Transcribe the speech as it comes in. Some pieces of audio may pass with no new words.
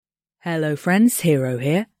Hello friends, Hero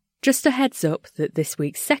here. Just a heads up that this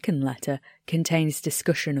week's second letter contains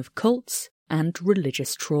discussion of cults and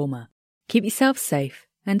religious trauma. Keep yourself safe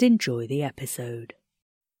and enjoy the episode.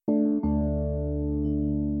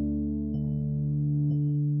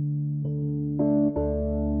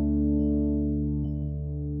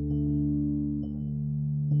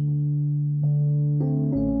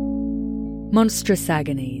 Monstrous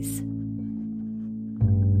Agonies.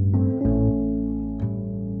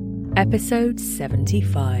 Episode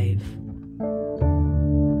 75.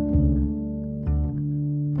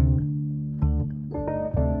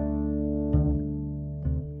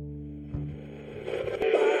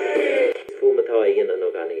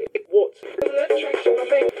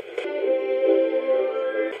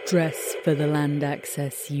 Dress for the land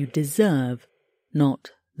access you deserve,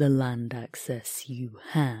 not the land access you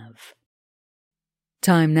have.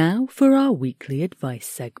 Time now for our weekly advice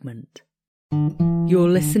segment. You're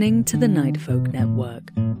listening to the Nightfolk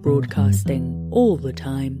Network, broadcasting all the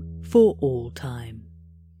time for all time.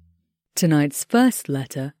 Tonight's first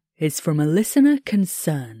letter is from a listener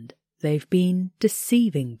concerned they've been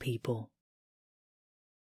deceiving people.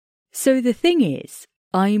 So the thing is,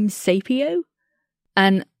 I'm Sapio,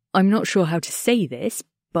 and I'm not sure how to say this,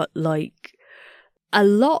 but a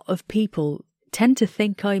lot of people tend to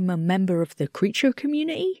think I'm a member of the creature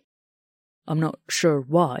community. I'm not sure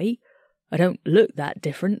why. I don't look that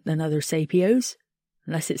different than other Sapios,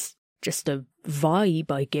 unless it's just a vibe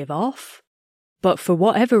I give off. But for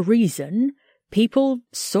whatever reason, people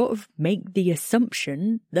sort of make the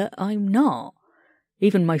assumption that I'm not.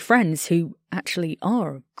 Even my friends who actually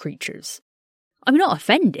are creatures. I'm not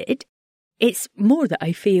offended. It's more that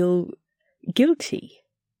I feel guilty.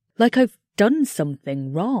 Like I've done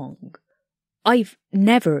something wrong. I've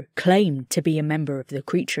never claimed to be a member of the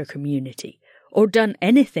creature community, or done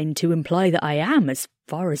anything to imply that I am, as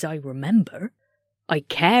far as I remember. I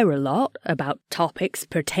care a lot about topics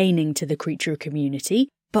pertaining to the creature community,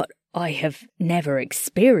 but I have never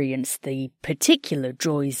experienced the particular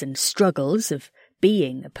joys and struggles of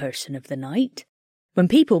being a person of the night. When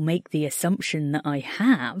people make the assumption that I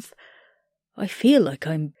have, I feel like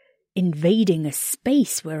I'm invading a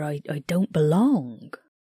space where I don't belong.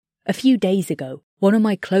 A few days ago, one of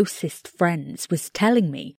my closest friends was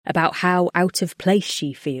telling me about how out of place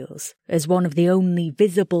she feels as one of the only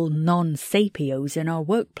visible non-Sapios in our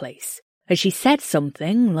workplace. As she said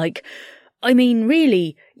something like, I mean,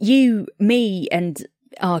 really, you, me, and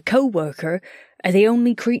our co-worker are the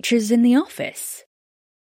only creatures in the office.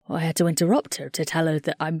 I had to interrupt her to tell her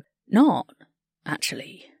that I'm not,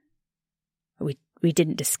 actually. We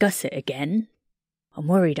didn't discuss it again. I'm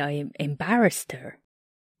worried I embarrassed her.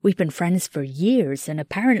 We've been friends for years, and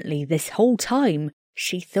apparently this whole time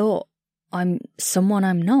she thought I'm someone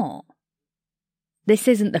I'm not. This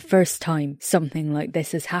isn't the first time something like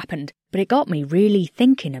this has happened, but it got me really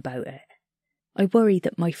thinking about it. I worry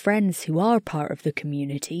that my friends who are part of the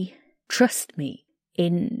community trust me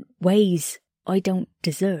in ways I don't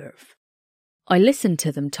deserve. I listen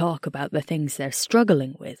to them talk about the things they're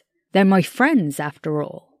struggling with. They're my friends, after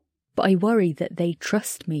all. But I worry that they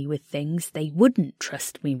trust me with things they wouldn't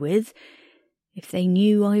trust me with if they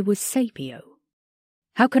knew I was Sapio.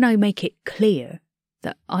 How can I make it clear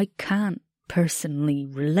that I can't personally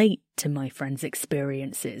relate to my friends'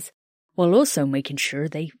 experiences, while also making sure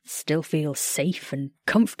they still feel safe and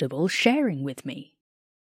comfortable sharing with me?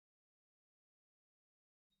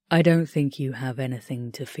 I don't think you have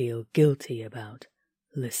anything to feel guilty about,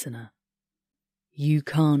 listener. You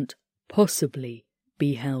can't possibly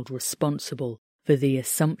be held responsible for the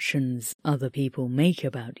assumptions other people make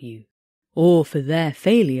about you, or for their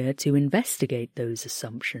failure to investigate those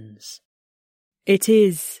assumptions. It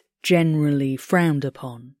is generally frowned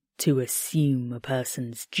upon to assume a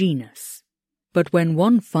person's genus, but when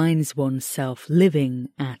one finds oneself living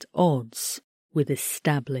at odds with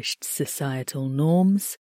established societal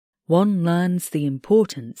norms, one learns the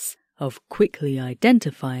importance of quickly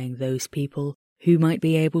identifying those people who might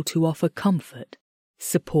be able to offer comfort,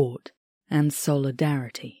 support, and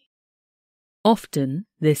solidarity. Often,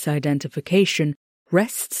 this identification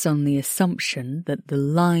rests on the assumption that the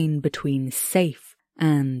line between safe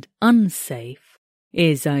and unsafe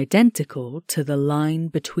is identical to the line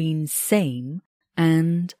between same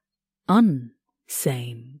and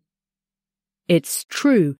unsame. It's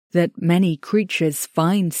true that many creatures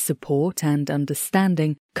find support and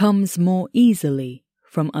understanding comes more easily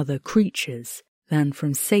from other creatures than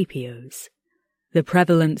from Sapios. The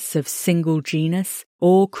prevalence of single genus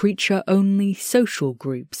or creature-only social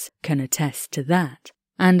groups can attest to that,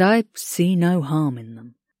 and I see no harm in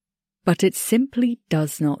them. But it simply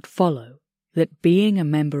does not follow that being a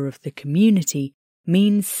member of the community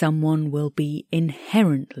means someone will be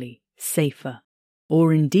inherently safer,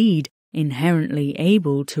 or indeed inherently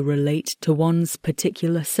able to relate to one's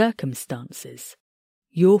particular circumstances.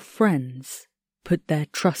 Your friends put their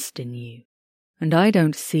trust in you, and I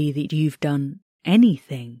don't see that you've done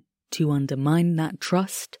anything to undermine that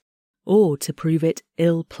trust or to prove it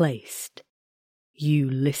ill-placed. You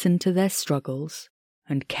listen to their struggles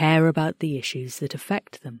and care about the issues that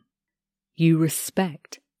affect them. You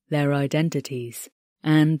respect their identities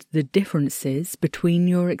and the differences between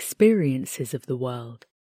your experiences of the world.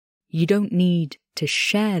 You don't need to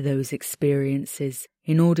share those experiences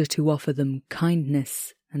in order to offer them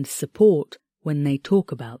kindness and support when they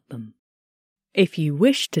talk about them. If you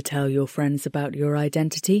wish to tell your friends about your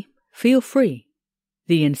identity, feel free.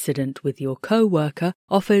 The incident with your co-worker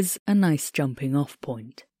offers a nice jumping-off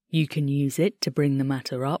point. You can use it to bring the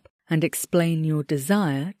matter up and explain your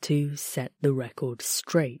desire to set the record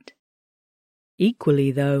straight.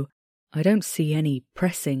 Equally, though, I don't see any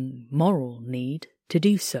pressing moral need to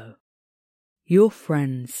do so. Your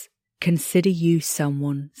friends consider you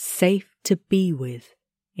someone safe to be with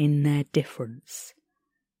in their difference.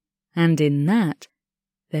 And in that,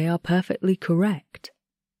 they are perfectly correct.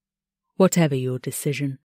 Whatever your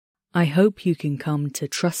decision, I hope you can come to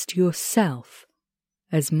trust yourself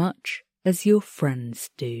as much as your friends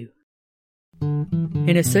do.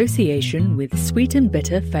 In association with Sweet and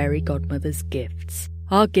Bitter Fairy Godmother's Gifts,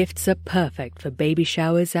 our gifts are perfect for baby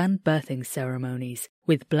showers and birthing ceremonies,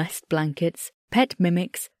 with blessed blankets, pet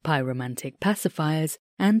mimics, pyromantic pacifiers,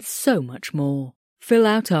 and so much more. Fill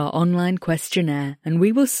out our online questionnaire and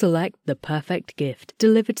we will select the perfect gift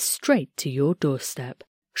delivered straight to your doorstep.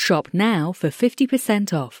 Shop now for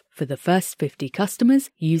 50% off for the first 50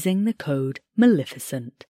 customers using the code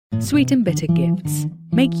Maleficent. Sweet and Bitter Gifts.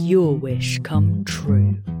 Make your wish come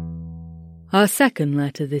true. Our second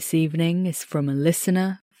letter this evening is from a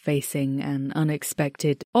listener facing an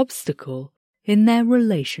unexpected obstacle in their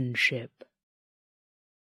relationship.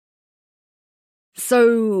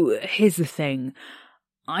 So, here's the thing.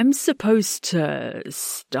 I'm supposed to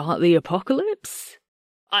start the apocalypse?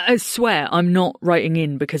 I swear I'm not writing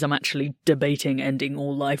in because I'm actually debating ending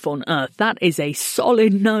all life on Earth. That is a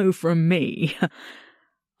solid no from me.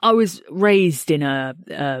 I was raised in oh,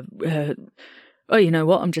 you know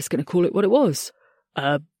what, I'm just going to call it what it was.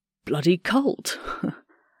 A bloody cult.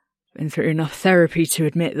 Been through enough therapy to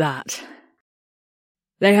admit that.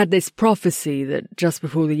 They had this prophecy that just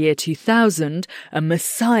before the year 2000, a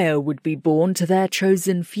messiah would be born to their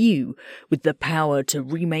chosen few, with the power to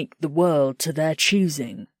remake the world to their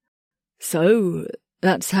choosing. So,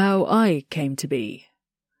 that's how I came to be.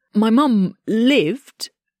 My mum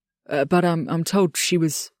lived, but I'm told she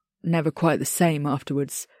was never quite the same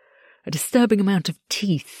afterwards. A disturbing amount of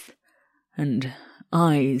teeth, and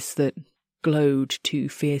eyes that glowed too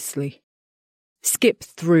fiercely. Skip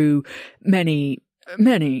through many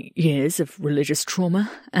years of religious trauma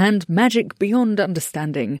and magic beyond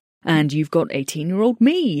understanding, and you've got 18-year-old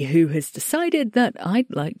me who has decided that I'd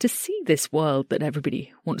like to see this world that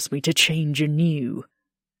everybody wants me to change anew.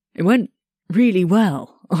 It went really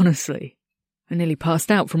well, honestly. I nearly passed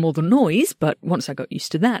out from all the noise, but once I got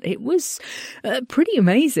used to that, it was pretty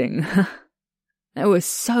amazing. There were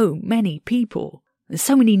so many people, and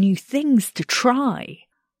so many new things to try.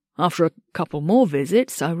 After a couple more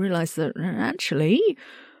visits, I realised that actually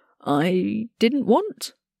I didn't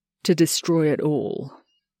want to destroy it all.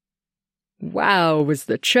 Wow, was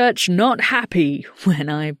the church not happy when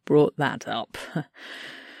I brought that up.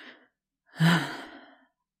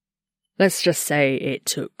 Let's just say it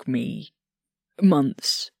took me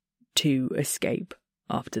months to escape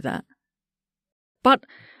after that. But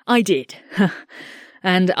I did,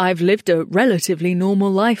 and I've lived a relatively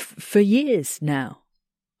normal life for years now.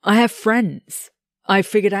 I have friends. I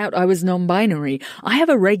figured out I was non-binary. I have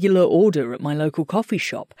a regular order at my local coffee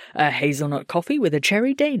shop, a hazelnut coffee with a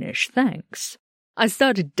cherry Danish, thanks. I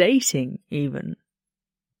started dating, even.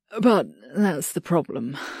 But that's the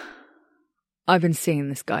problem. I've been seeing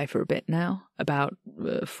this guy for a bit now, about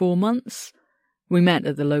 4 months. We met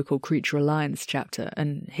at the local Creature Alliance chapter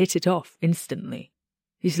and hit it off instantly.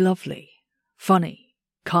 He's lovely, funny,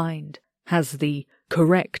 kind, has the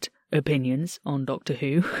correct opinions on Doctor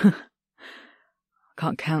Who. I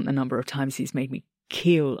can't count the number of times he's made me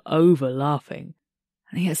keel over laughing.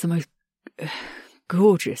 And he has the most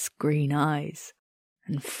gorgeous green eyes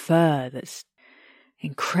and fur that's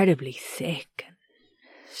incredibly thick and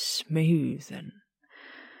smooth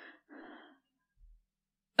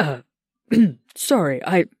and... Sorry,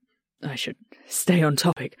 I should stay on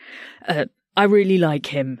topic. I really like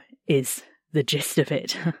him, is the gist of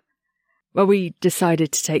it. Well, we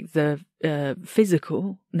decided to take the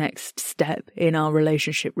physical next step in our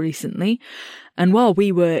relationship recently, and while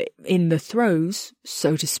we were in the throes,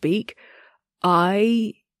 so to speak,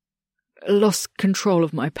 I lost control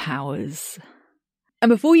of my powers. And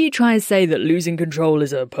before you try and say that losing control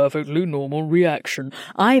is a perfectly normal reaction,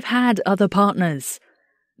 I've had other partners.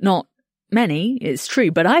 Not many, it's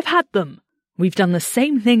true, but I've had them. We've done the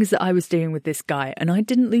same things that I was doing with this guy, and I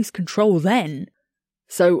didn't lose control then.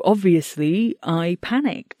 So obviously I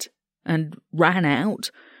panicked and ran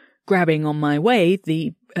out, grabbing on my way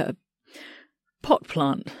the pot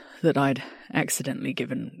plant that I'd accidentally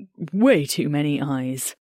given way too many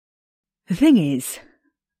eyes. The thing is,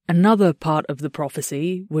 another part of the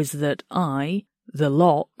prophecy was that I, the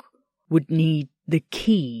lock, would need the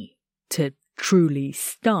key to truly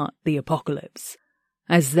start the apocalypse,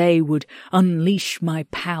 as they would unleash my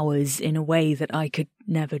powers in a way that I could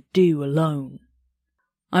never do alone.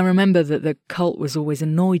 I remember that the cult was always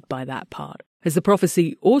annoyed by that part, as the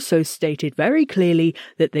prophecy also stated very clearly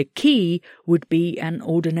that the key would be an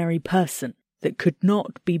ordinary person that could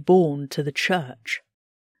not be born to the church,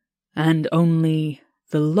 and only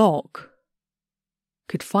the lock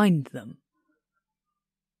could find them.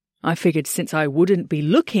 I figured since I wouldn't be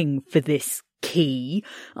looking for this key,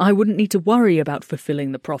 I wouldn't need to worry about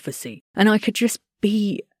fulfilling the prophecy, and I could just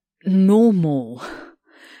be normal.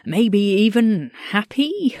 Maybe even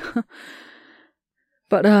happy?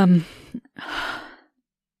 But,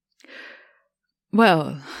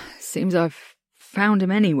 well, seems I've found him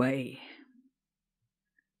anyway.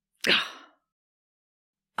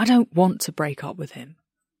 I don't want to break up with him.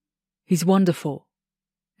 He's wonderful.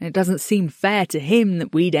 And it doesn't seem fair to him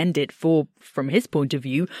that we'd end it for, from his point of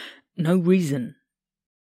view, no reason.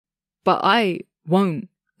 But I won't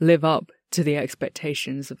live up to the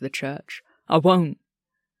expectations of the church. I won't.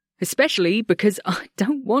 Especially because I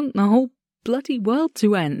don't want the whole bloody world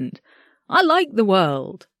to end. I like the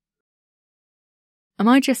world. Am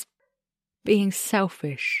I just being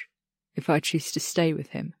selfish if I choose to stay with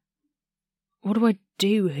him? What do I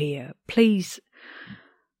do here? Please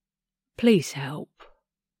help.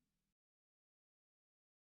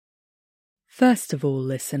 First of all,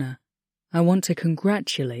 listener, I want to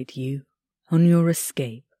congratulate you on your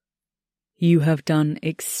escape. You have done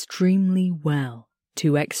extremely well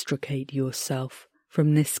to extricate yourself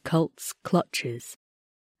from this cult's clutches,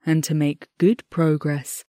 and to make good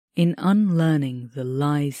progress in unlearning the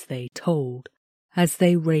lies they told as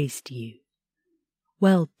they raised you.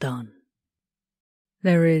 Well done.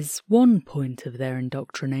 There is one point of their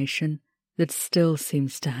indoctrination that still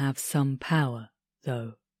seems to have some power,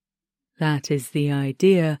 though. That is the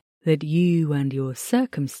idea that you and your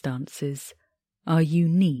circumstances are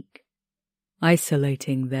unique.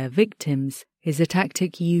 Isolating their victims is a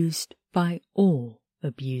tactic used by all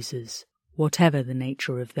abusers, whatever the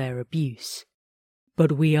nature of their abuse.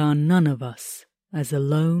 But we are none of us as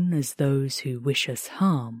alone as those who wish us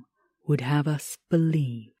harm would have us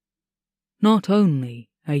believe. Not only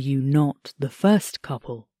are you not the first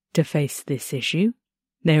couple to face this issue,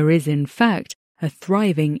 there is in fact a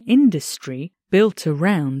thriving industry built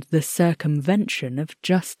around the circumvention of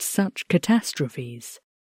just such catastrophes.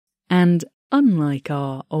 And unlike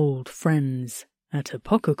our old friends at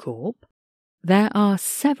Apocacorp, there are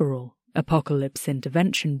several apocalypse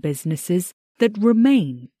intervention businesses that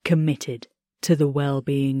remain committed to the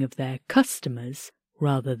well-being of their customers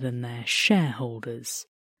rather than their shareholders,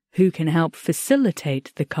 who can help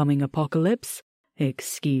facilitate the coming apocalypse,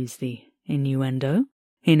 excuse the innuendo,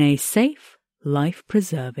 in a safe,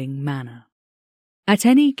 life-preserving manner. At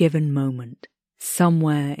any given moment,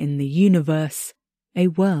 somewhere in the universe, a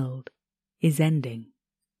world is ending,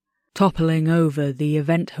 toppling over the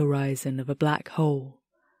event horizon of a black hole,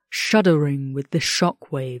 shuddering with the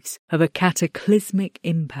shock waves of a cataclysmic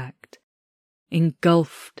impact,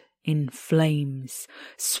 engulfed in flames,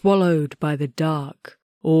 swallowed by the dark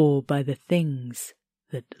or by the things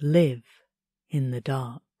that live in the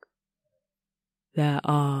dark. There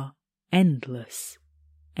are endless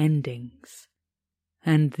endings,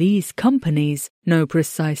 and these companies know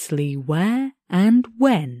precisely where and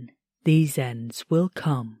when these ends will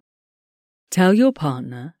come. Tell your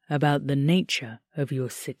partner about the nature of your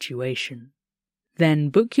situation. Then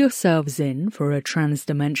book yourselves in for a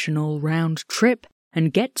transdimensional round trip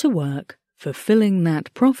and get to work fulfilling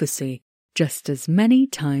that prophecy just as many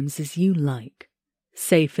times as you like,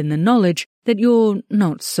 safe in the knowledge that you're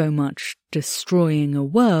not so much destroying a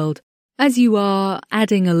world as you are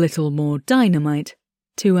adding a little more dynamite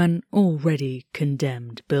to an already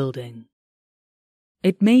condemned building.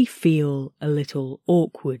 It may feel a little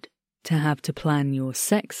awkward to have to plan your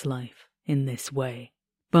sex life in this way,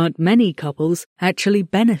 but many couples actually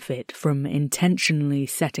benefit from intentionally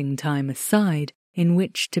setting time aside in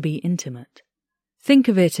which to be intimate. Think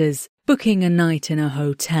of it as booking a night in a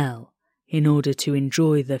hotel in order to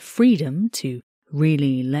enjoy the freedom to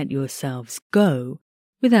really let yourselves go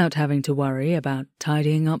without having to worry about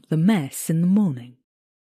tidying up the mess in the morning.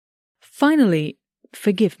 Finally,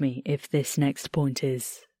 forgive me if this next point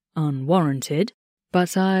is unwarranted,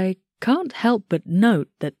 but I can't help but note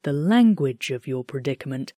that the language of your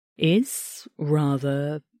predicament is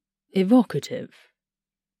rather evocative.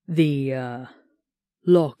 The,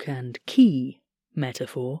 lock and key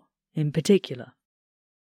metaphor in particular.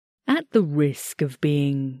 At the risk of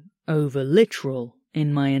being over-literal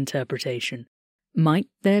in my interpretation, might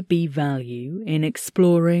there be value in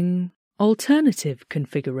exploring alternative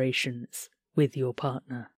configurations with your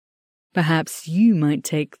partner? Perhaps you might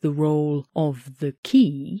take the role of the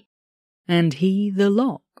key and he the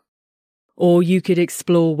lock. Or you could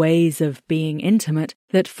explore ways of being intimate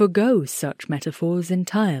that forgo such metaphors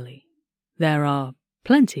entirely. There are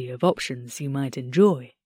plenty of options you might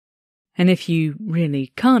enjoy. And if you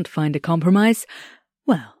really can't find a compromise,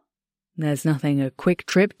 well, there's nothing a quick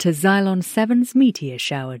trip to Xylon 7's meteor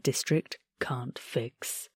shower district can't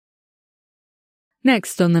fix.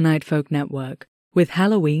 Next on the Night Folk Network, with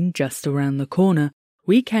Halloween just around the corner,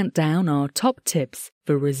 we count down our top tips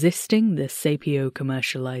for resisting the Sapio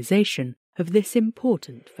commercialization of this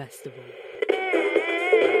important festival.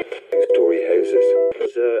 Story houses.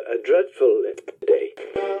 It's a dreadful day.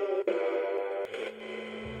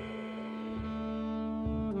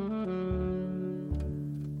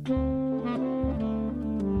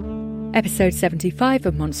 Episode 75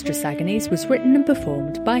 of Monstrous Agonies was written and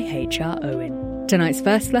performed by H.R. Owen. Tonight's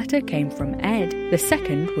first letter came from Ed, the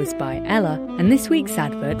second was by Ella, and this week's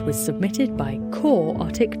advert was submitted by Core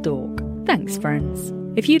Otic Dork. Thanks, friends.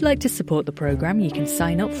 If you'd like to support the programme, you can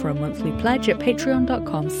sign up for a monthly pledge at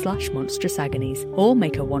patreon.com/monstrousagonies or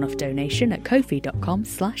make a one-off donation at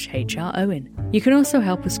ko-fi.com/hrowen. You can also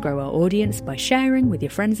help us grow our audience by sharing with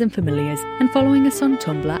your friends and familiars and following us on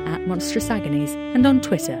Tumblr at Monstrous Agonies and on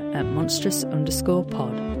Twitter at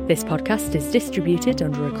monstrous_pod. This podcast is distributed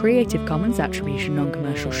under a Creative Commons Attribution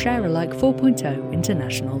Non-Commercial Share-alike 4.0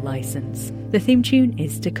 international license. The theme tune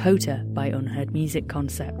is Dakota by Unheard Music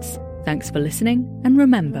Concepts. Thanks for listening, and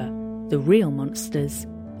remember, the real monsters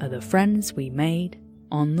are the friends we made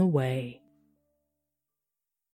on the way.